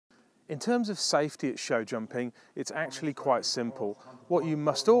In terms of safety at show jumping, it's actually quite simple. What you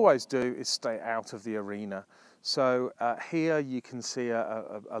must always do is stay out of the arena. So here you can see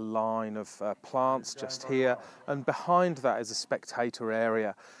a line of plants just here, and behind that is a spectator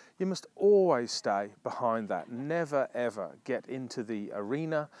area. You must always stay behind that. Never ever get into the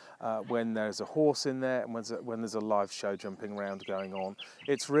arena when there's a horse in there and when there's a live show jumping round going on.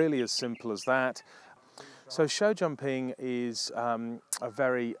 It's really as simple as that. So show jumping is a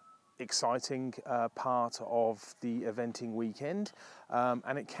very exciting part of the eventing weekend,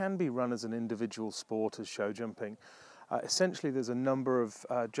 and it can be run as an individual sport as show jumping. Essentially there's a number of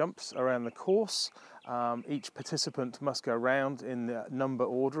jumps around the course. Each participant must go round in the number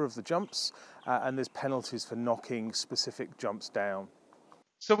order of the jumps, and there's penalties for knocking specific jumps down.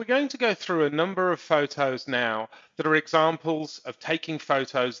 So we're going to go through a number of photos now that are examples of taking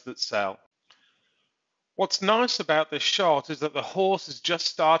photos that sell. What's nice about this shot is that the horse has just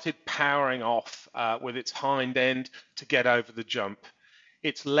started powering off with its hind end to get over the jump.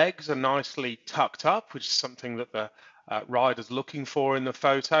 Its legs are nicely tucked up, which is something that the rider's looking for in the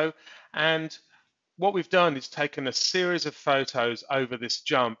photo. And what we've done is taken a series of photos over this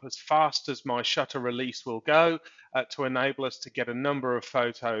jump as fast as my shutter release will go to enable us to get a number of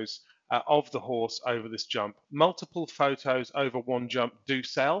photos of the horse over this jump. Multiple photos over one jump do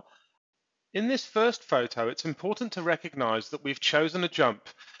sell. In this first photo, it's important to recognize that we've chosen a jump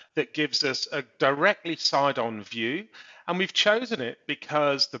that gives us a directly side-on view, and we've chosen it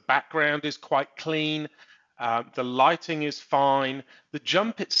because the background is quite clean, the lighting is fine, the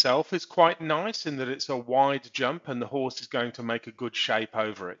jump itself is quite nice in that it's a wide jump and the horse is going to make a good shape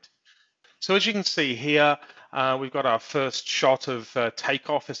over it. So as you can see here, we've got our first shot of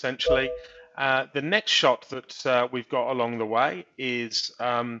takeoff essentially. The next shot that we've got along the way is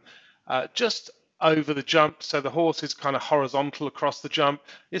just over the jump, so the horse is kind of horizontal across the jump.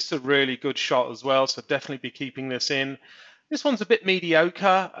 It's a really good shot as well, so definitely be keeping this in. This one's a bit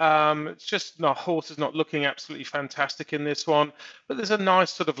mediocre. It's just the horse is not looking absolutely fantastic in this one, but there's a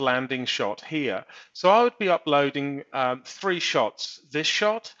nice sort of landing shot here. So I would be uploading 3 shots. This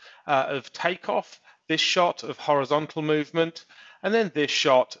shot of takeoff, this shot of horizontal movement, and then this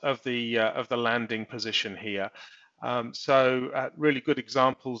shot of the landing position here. Really good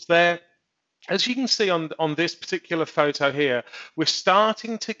examples there. As you can see on this particular photo here, we're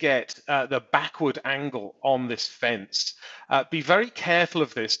starting to get the backward angle on this fence. Be very careful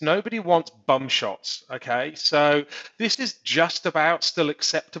of this. Nobody wants bum shots, okay? So this is just about still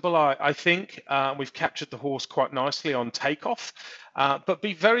acceptable, I think. We've captured the horse quite nicely on takeoff, but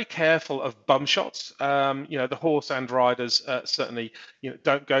be very careful of bum shots. The horse and riders certainly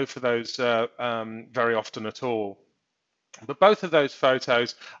don't go for those very often at all. But both of those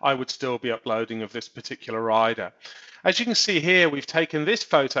photos I would still be uploading of this particular rider. As you can see here, we've taken this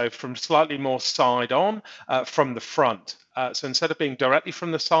photo from slightly more side on from the front. So instead of being directly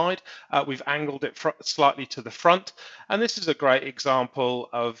from the side, we've angled it slightly to the front. And this is a great example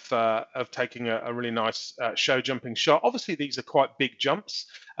of taking a really nice show jumping shot. Obviously, these are quite big jumps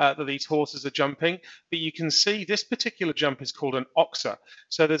that these horses are jumping, but you can see this particular jump is called an oxer.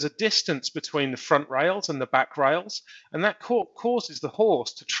 So there's a distance between the front rails and the back rails, and that causes the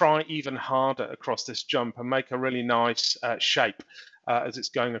horse to try even harder across this jump and make a really nice shape as it's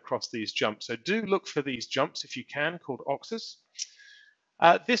going across these jumps. So do look for these jumps if you can, called oxers.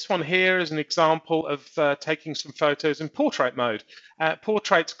 This one here is an example of taking some photos in portrait mode.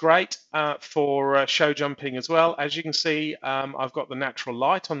 Portrait's great for show jumping as well. As you can see, I've got the natural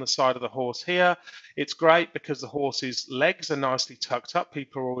light on the side of the horse here. It's great because the horse's legs are nicely tucked up.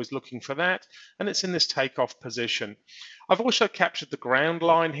 People are always looking for that, and it's in this takeoff position. I've also captured the ground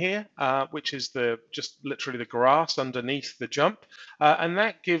line here, which is just literally the grass underneath the jump, and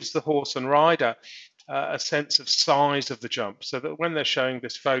that gives the horse and rider a sense of size of the jump, so that when they're showing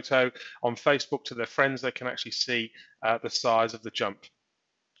this photo on Facebook to their friends, they can actually see the size of the jump.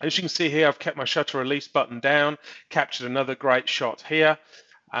 As you can see here, I've kept my shutter release button down, captured another great shot here,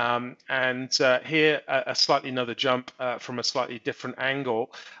 and here a slightly another jump from a slightly different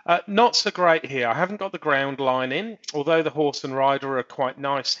angle. Not so great here. I haven't got the ground line in, although the horse and rider are quite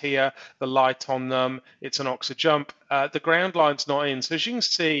nice here, the light on them, it's an oxer jump. The ground line's not in, so as you can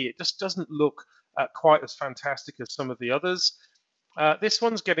see, it just doesn't look quite as fantastic as some of the others. This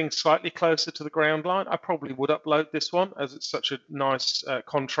one's getting slightly closer to the ground line. I probably would upload this one as it's such a nice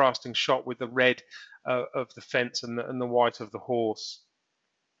contrasting shot with the red of the fence and the white of the horse.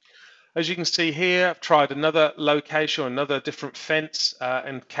 As you can see here, I've tried another location, another different fence,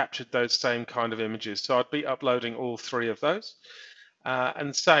 and captured those same kind of images. So I'd be uploading all 3 of those.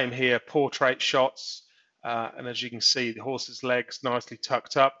 And same here, portrait shots, And as you can see, the horse's legs nicely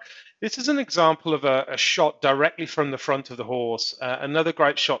tucked up. This is an example of a shot directly from the front of the horse. Another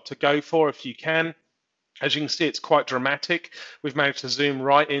great shot to go for if you can. As you can see, it's quite dramatic. We've managed to zoom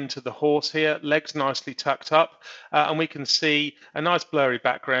right into the horse here, legs nicely tucked up, and we can see a nice blurry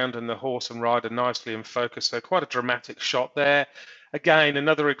background and the horse and rider nicely in focus. So quite a dramatic shot there. Again,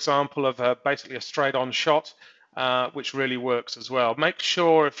 another example of basically a straight-on shot, which really works as well. Make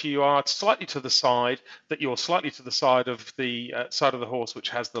sure if you are slightly to the side that you're slightly to the side of the horse which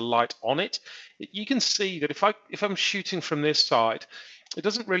has the light on it. You can see that if I'm shooting from this side, it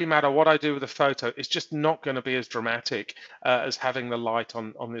doesn't really matter what I do with the photo. It's just not going to be as dramatic as having the light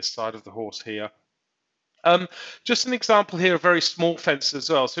on this side of the horse here. Just an example here of very small fences as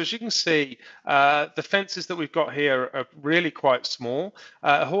well. So as you can see, the fences that we've got here are really quite small.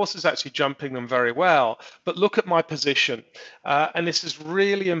 A horse is actually jumping them very well, but look at my position. And this is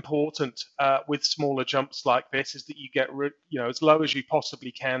really important with smaller jumps like this, is that you get as low as you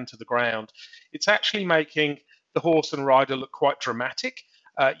possibly can to the ground. It's actually making the horse and rider look quite dramatic.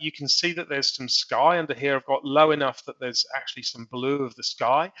 You can see that there's some sky under here. I've got low enough that there's actually some blue of the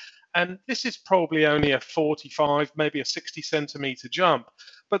sky. And this is probably only a 45, maybe a 60 centimeter jump,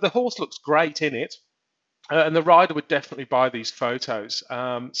 but the horse looks great in it. And the rider would definitely buy these photos.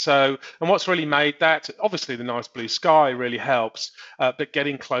 And what's really made that, obviously the nice blue sky really helps, but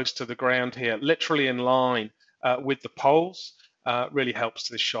getting close to the ground here, literally in line with the poles, really helps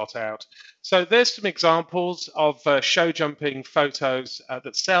this shot out. So there's some examples of show jumping photos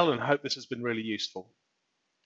that sell, and hope this has been really useful.